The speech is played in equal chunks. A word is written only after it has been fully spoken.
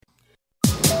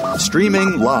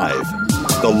Streaming live.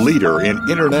 The leader in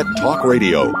Internet talk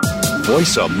radio.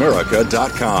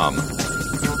 VoiceAmerica.com.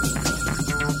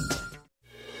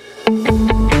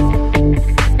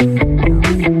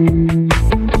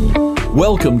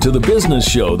 Welcome to the business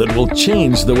show that will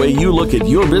change the way you look at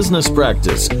your business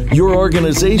practice, your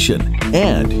organization,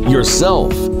 and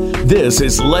yourself. This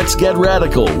is Let's Get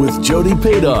Radical with Jody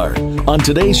Padar. On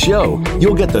today's show,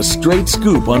 you'll get the straight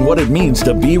scoop on what it means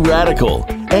to be radical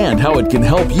and how it can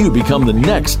help you become the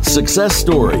next success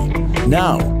story.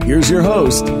 Now, here's your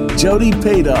host, Jody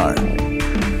Padar.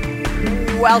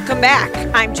 Welcome back.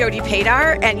 I'm Jody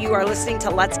Padar, and you are listening to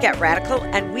Let's Get Radical,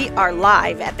 and we are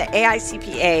live at the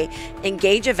AICPA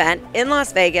Engage event in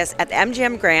Las Vegas at the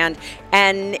MGM Grand,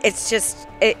 and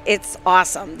it's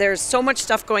awesome. There's so much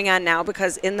stuff going on now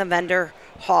because in the vendor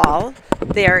hall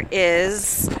there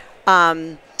is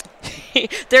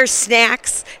there's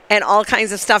snacks and all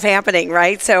kinds of stuff happening,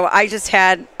 right? So I just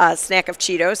had a snack of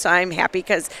Cheetos, so I'm happy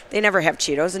because they never have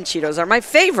Cheetos, and Cheetos are my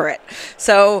favorite.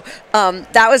 So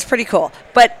that was pretty cool.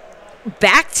 But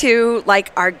back to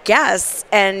like our guests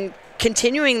and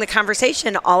continuing the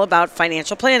conversation all about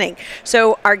financial planning.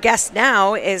 So our guest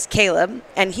now is Caleb,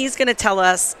 and he's going to tell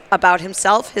us about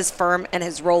himself, his firm, and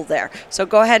his role there. So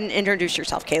go ahead and introduce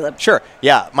yourself, Caleb. Sure.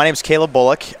 Yeah, my name is Caleb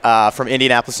Bullock from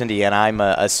Indianapolis, Indiana. I'm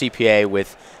a CPA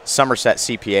with Somerset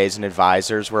CPAs and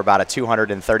Advisors. We're about a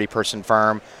 230-person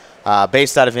firm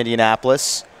based out of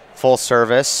Indianapolis, full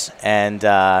service. And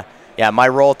my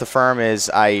role at the firm is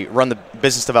I run the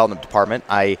business development department.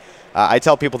 I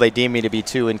tell people they deem me to be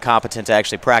too incompetent to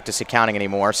actually practice accounting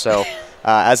anymore. So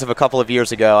as of a couple of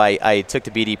years ago, I took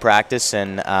the BD practice,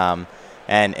 and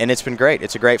it's been great.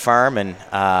 It's a great firm, and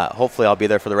hopefully I'll be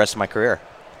there for the rest of my career.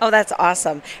 Oh, that's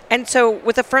awesome. And so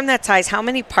with a firm that size, how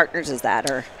many partners is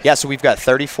that? Yeah, so we've got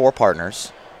 34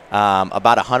 partners,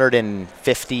 about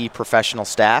 150 professional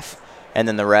staff, and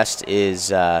then the rest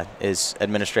is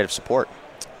administrative support.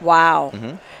 Wow.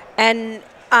 Mm-hmm. And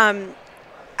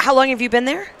how long have you been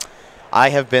there? I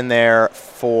have been there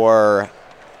for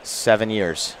 7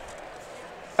 years.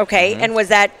 Okay, Mm-hmm. and was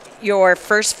that your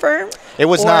first firm? It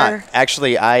was not.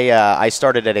 Actually, I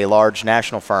started at a large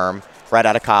national firm right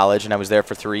out of college, and I was there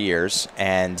for 3 years,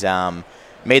 and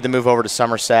made the move over to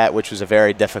Somerset, which was a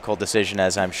very difficult decision,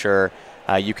 as I'm sure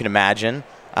you can imagine.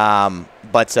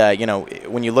 But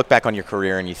when you look back on your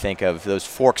career and you think of those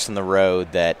forks in the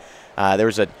road that there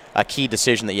was a key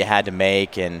decision that you had to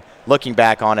make, and looking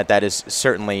back on it, that is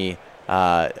certainly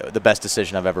the best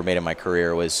decision I've ever made in my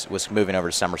career was moving over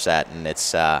to Somerset. And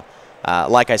it's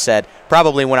like I said,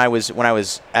 probably when I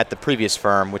was at the previous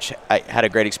firm, which I had a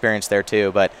great experience there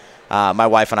too. But my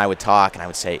wife and I would talk, and I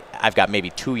would say I've got maybe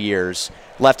 2 years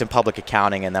left in public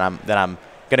accounting, and then I'm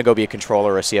going to go be a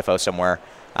controller or a CFO somewhere.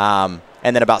 And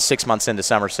then about 6 months into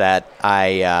Somerset,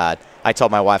 I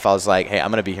told my wife, I was like, hey,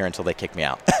 I'm going to be here until they kick me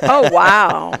out. Oh,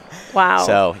 wow. Wow.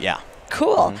 So, yeah.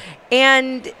 Cool. Mm-hmm.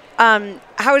 And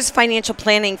how does financial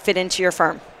planning fit into your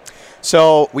firm?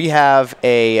 So we have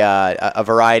a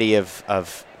variety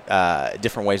of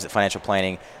different ways that financial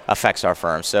planning affects our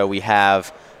firm. So we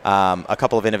have a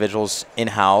couple of individuals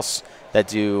in-house that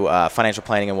do financial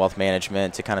planning and wealth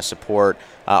management to kind of support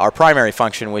our primary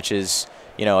function, which is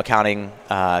accounting,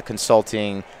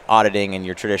 consulting, auditing, and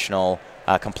your traditional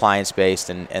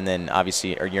compliance-based, and then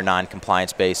obviously your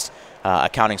non-compliance-based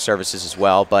accounting services as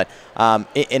well. But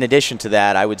in addition to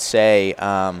that, I would say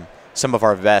some of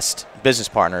our best business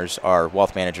partners are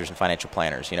wealth managers and financial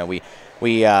planners.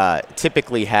 We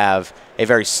typically have a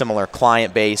very similar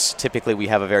client base. Typically, we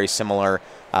have a very similar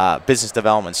business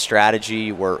development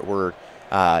strategy. We're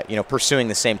pursuing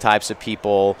the same types of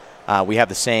people. We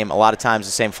have a lot of times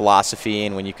the same philosophy,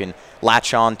 and when you can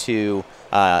latch on to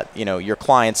your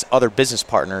clients' other business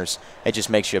partners, it just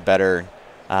makes you a better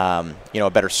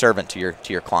servant to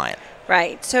your client.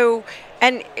 Right. So,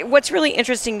 and what's really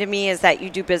interesting to me is that you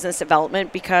do business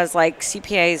development because, like,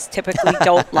 CPAs typically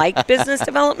don't like business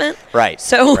development. Right.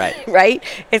 So, right. Right?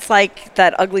 It's like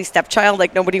that ugly stepchild.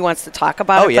 Like, nobody wants to talk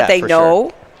about it, yeah, but they for know,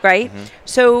 sure. right? Mm-hmm.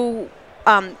 So,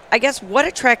 I guess what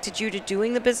attracted you to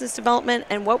doing the business development,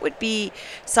 and what would be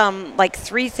some, like,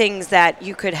 3 things that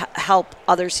you could help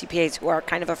other CPAs who are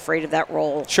kind of afraid of that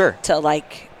role Sure. to,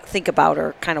 like, think about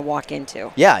or kind of walk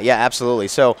into? Yeah, absolutely.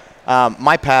 So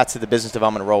my path to the business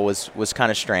development role was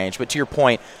kind of strange. But to your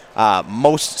point,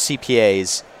 most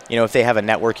CPAs, if they have a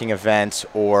networking event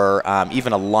or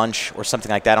even a lunch or something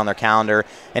like that on their calendar,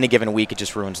 any given week, it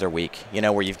just ruins their week.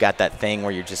 Where you've got that thing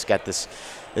where you just got this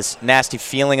nasty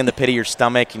feeling in the pit of your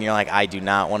stomach, and you're like, I do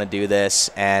not want to do this.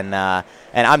 And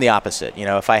I'm the opposite.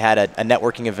 If I had a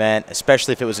networking event,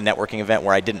 especially if it was a networking event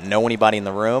where I didn't know anybody in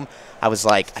the room, I was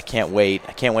like, I can't wait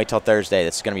till Thursday.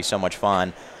 This is going to be so much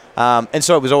fun. And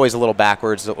so it was always a little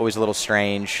backwards, always a little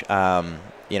strange,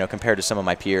 compared to some of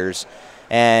my peers.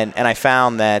 And I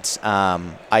found that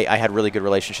I had really good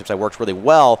relationships. I worked really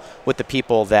well with the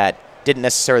people that didn't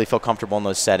necessarily feel comfortable in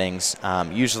those settings.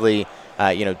 Usually,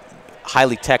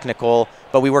 highly technical,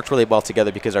 but we worked really well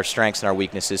together because our strengths and our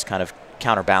weaknesses kind of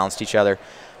counterbalanced each other.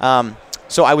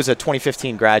 So I was a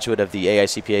 2015 graduate of the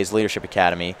AICPA's Leadership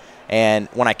Academy, and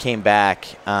when I came back,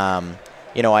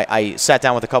 I sat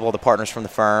down with a couple of the partners from the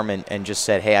firm and just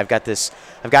said, hey, I've got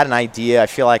an idea. I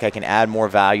feel like I can add more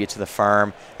value to the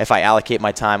firm if I allocate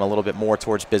my time a little bit more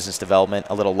towards business development,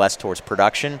 a little less towards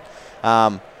production,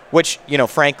 which,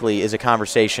 frankly, is a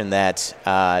conversation that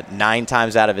 9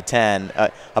 times out of 10,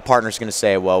 a partner's going to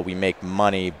say, well, we make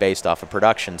money based off of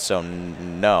production, so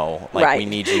no, right. we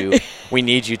need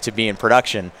you to be in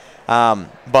production.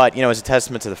 But, as a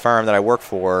testament to the firm that I work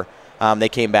for, they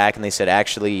came back and they said,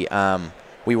 actually,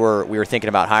 we were thinking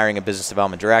about hiring a business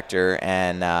development director,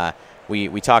 and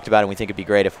we talked about it, and we think it'd be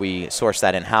great if we source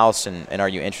that in-house, and are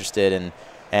you interested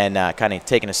in kind of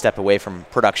taking a step away from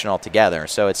production altogether?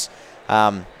 So it's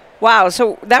wow,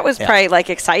 so that was probably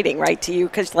exciting, right, to you,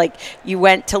 because you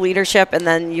went to leadership and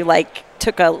then you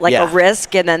took a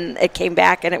risk, and then it came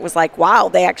back and it was wow,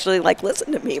 they actually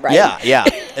listened to me, right? Yeah.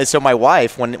 And so my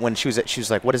wife, when she was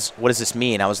like, what does this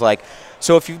mean? I was like,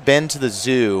 so if you've been to the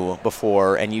zoo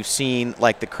before and you've seen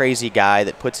the crazy guy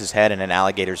that puts his head in an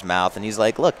alligator's mouth and he's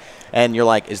like, look, and you're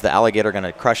like, is the alligator going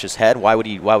to crush his head? Why would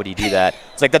he do that?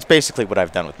 It's that's basically what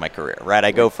I've done with my career, right?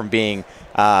 I go from being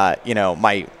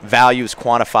my values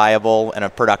quantifiable and a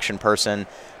production person,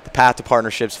 the path to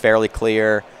partnership's fairly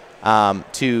clear,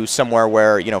 to somewhere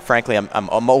where, frankly,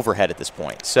 I'm overhead at this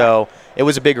point. So it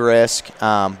was a big risk,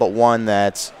 but one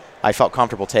that I felt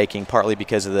comfortable taking, partly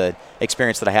because of the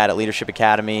experience that I had at Leadership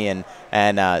Academy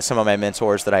and some of my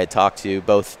mentors that I had talked to,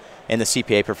 both in the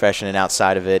CPA profession and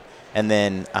outside of it, and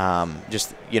then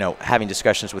just having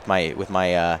discussions with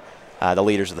the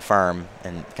leaders of the firm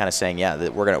and kind of saying,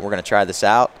 that we're gonna try this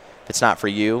out. If it's not for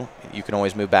you, you can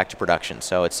always move back to production.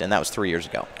 So and that was 3 years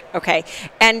ago. Okay.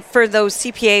 And for those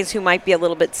CPAs who might be a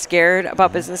little bit scared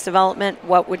about business development,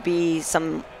 what would be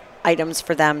some items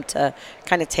for them to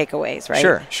kind of takeaways,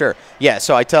 right? Sure. Yeah.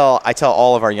 So I tell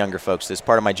all of our younger folks this.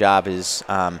 Part of my job is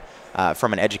from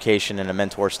an education and a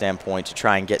mentor standpoint to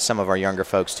try and get some of our younger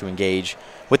folks to engage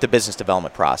with the business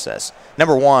development process.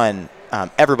 Number one,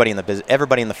 everybody in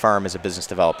the firm is a business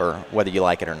developer, whether you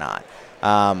like it or not.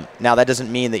 Now, that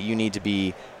doesn't mean that you need to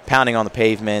be pounding on the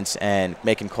pavements and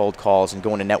making cold calls and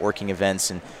going to networking events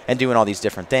and doing all these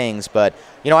different things. But,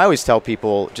 I always tell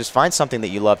people, just find something that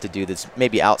you love to do that's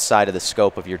maybe outside of the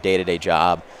scope of your day-to-day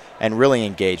job and really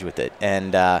engage with it.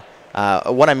 And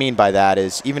what I mean by that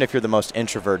is, even if you're the most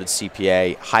introverted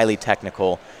CPA, highly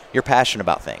technical, you're passionate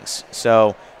about things.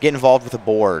 So get involved with a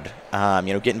board,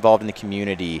 get involved in the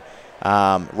community.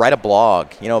 Write a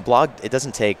blog. A blog, it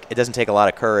doesn't take a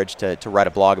lot of courage to write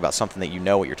a blog about something that you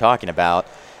know what you're talking about,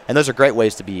 and those are great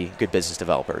ways to be good business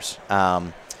developers.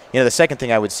 The second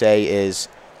thing I would say is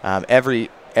every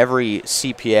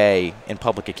CPA in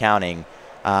public accounting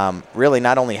really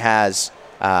not only has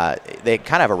they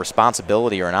kind of have a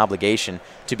responsibility or an obligation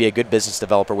to be a good business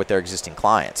developer with their existing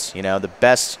clients. The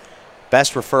best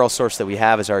referral source that we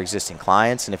have is our existing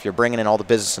clients, and if you're bringing in all the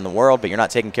business in the world but you're not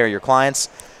taking care of your clients,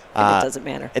 it doesn't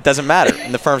matter. It doesn't matter,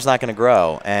 and the firm's not going to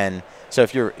grow. And so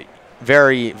if you're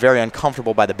very, very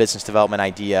uncomfortable by the business development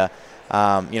idea,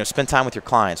 spend time with your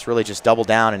clients. Really just double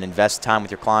down and invest time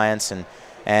with your clients, and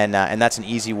that's an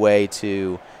easy way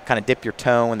to kind of dip your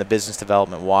toe in the business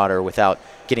development water without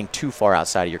getting too far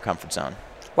outside of your comfort zone.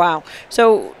 Wow.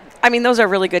 So, those are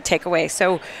really good takeaways.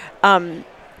 So,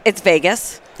 it's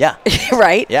Vegas. Yeah.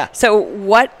 Right? Yeah. So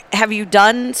what have you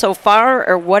done so far,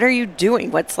 or what are you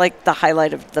doing? What's the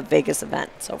highlight of the Vegas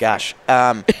event so far? Gosh.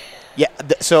 Yeah.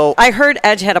 So I heard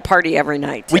Edge had a party every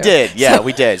night, too. We did. Yeah,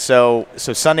 we did. So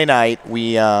Sunday night,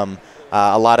 we a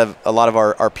lot of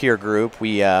our peer group,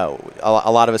 a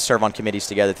lot of us serve on committees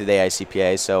together through the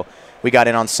AICPA. So we got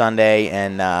in on Sunday,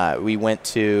 and we went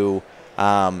to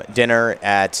dinner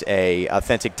at a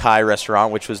authentic Thai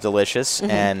restaurant, which was delicious,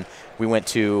 and we went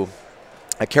to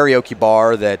a karaoke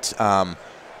bar that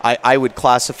I would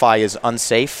classify as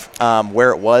unsafe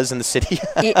where it was in the city.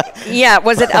 Yeah,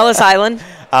 was it Ellis Island?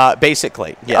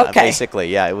 Basically, yeah. Okay. Basically,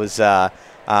 yeah. It was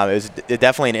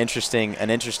definitely an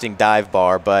interesting dive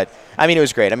bar, but it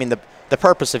was great. The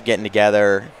purpose of getting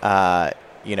together,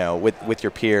 with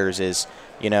your peers is,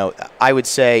 I would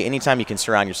say anytime you can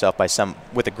surround yourself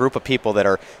with a group of people that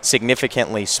are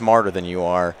significantly smarter than you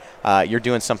are, you're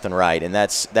doing something right, and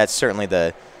that's certainly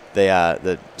the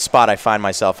the spot I find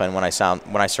myself in when I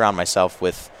surround myself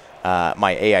with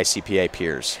my AICPA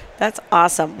peers. That's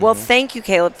awesome. Well, thank you,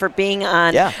 Caleb, for being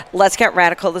on Let's Get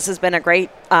Radical. This has been a great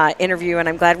interview, and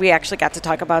I'm glad we actually got to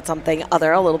talk about something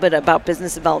other, a little bit about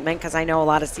business development, because I know a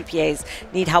lot of CPAs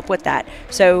need help with that.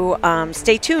 So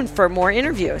stay tuned for more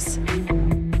interviews.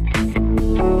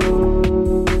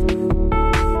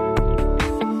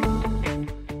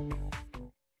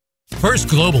 First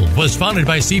Global was founded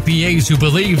by CPAs who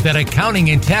believe that accounting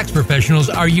and tax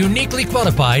professionals are uniquely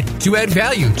qualified to add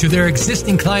value to their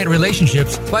existing client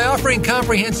relationships by offering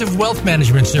comprehensive wealth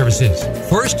management services.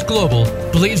 First Global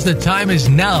believes the time is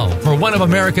now for one of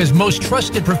America's most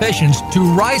trusted professions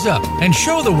to rise up and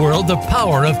show the world the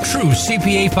power of true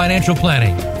CPA financial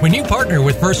planning. When you partner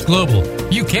with First Global,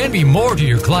 you can be more to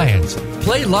your clients.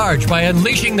 Play large by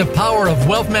unleashing the power of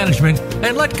wealth management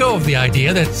and let go of the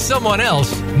idea that someone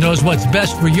else knows what's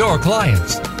best for your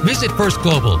clients. Visit First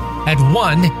Global at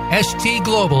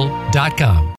 1stglobal.com.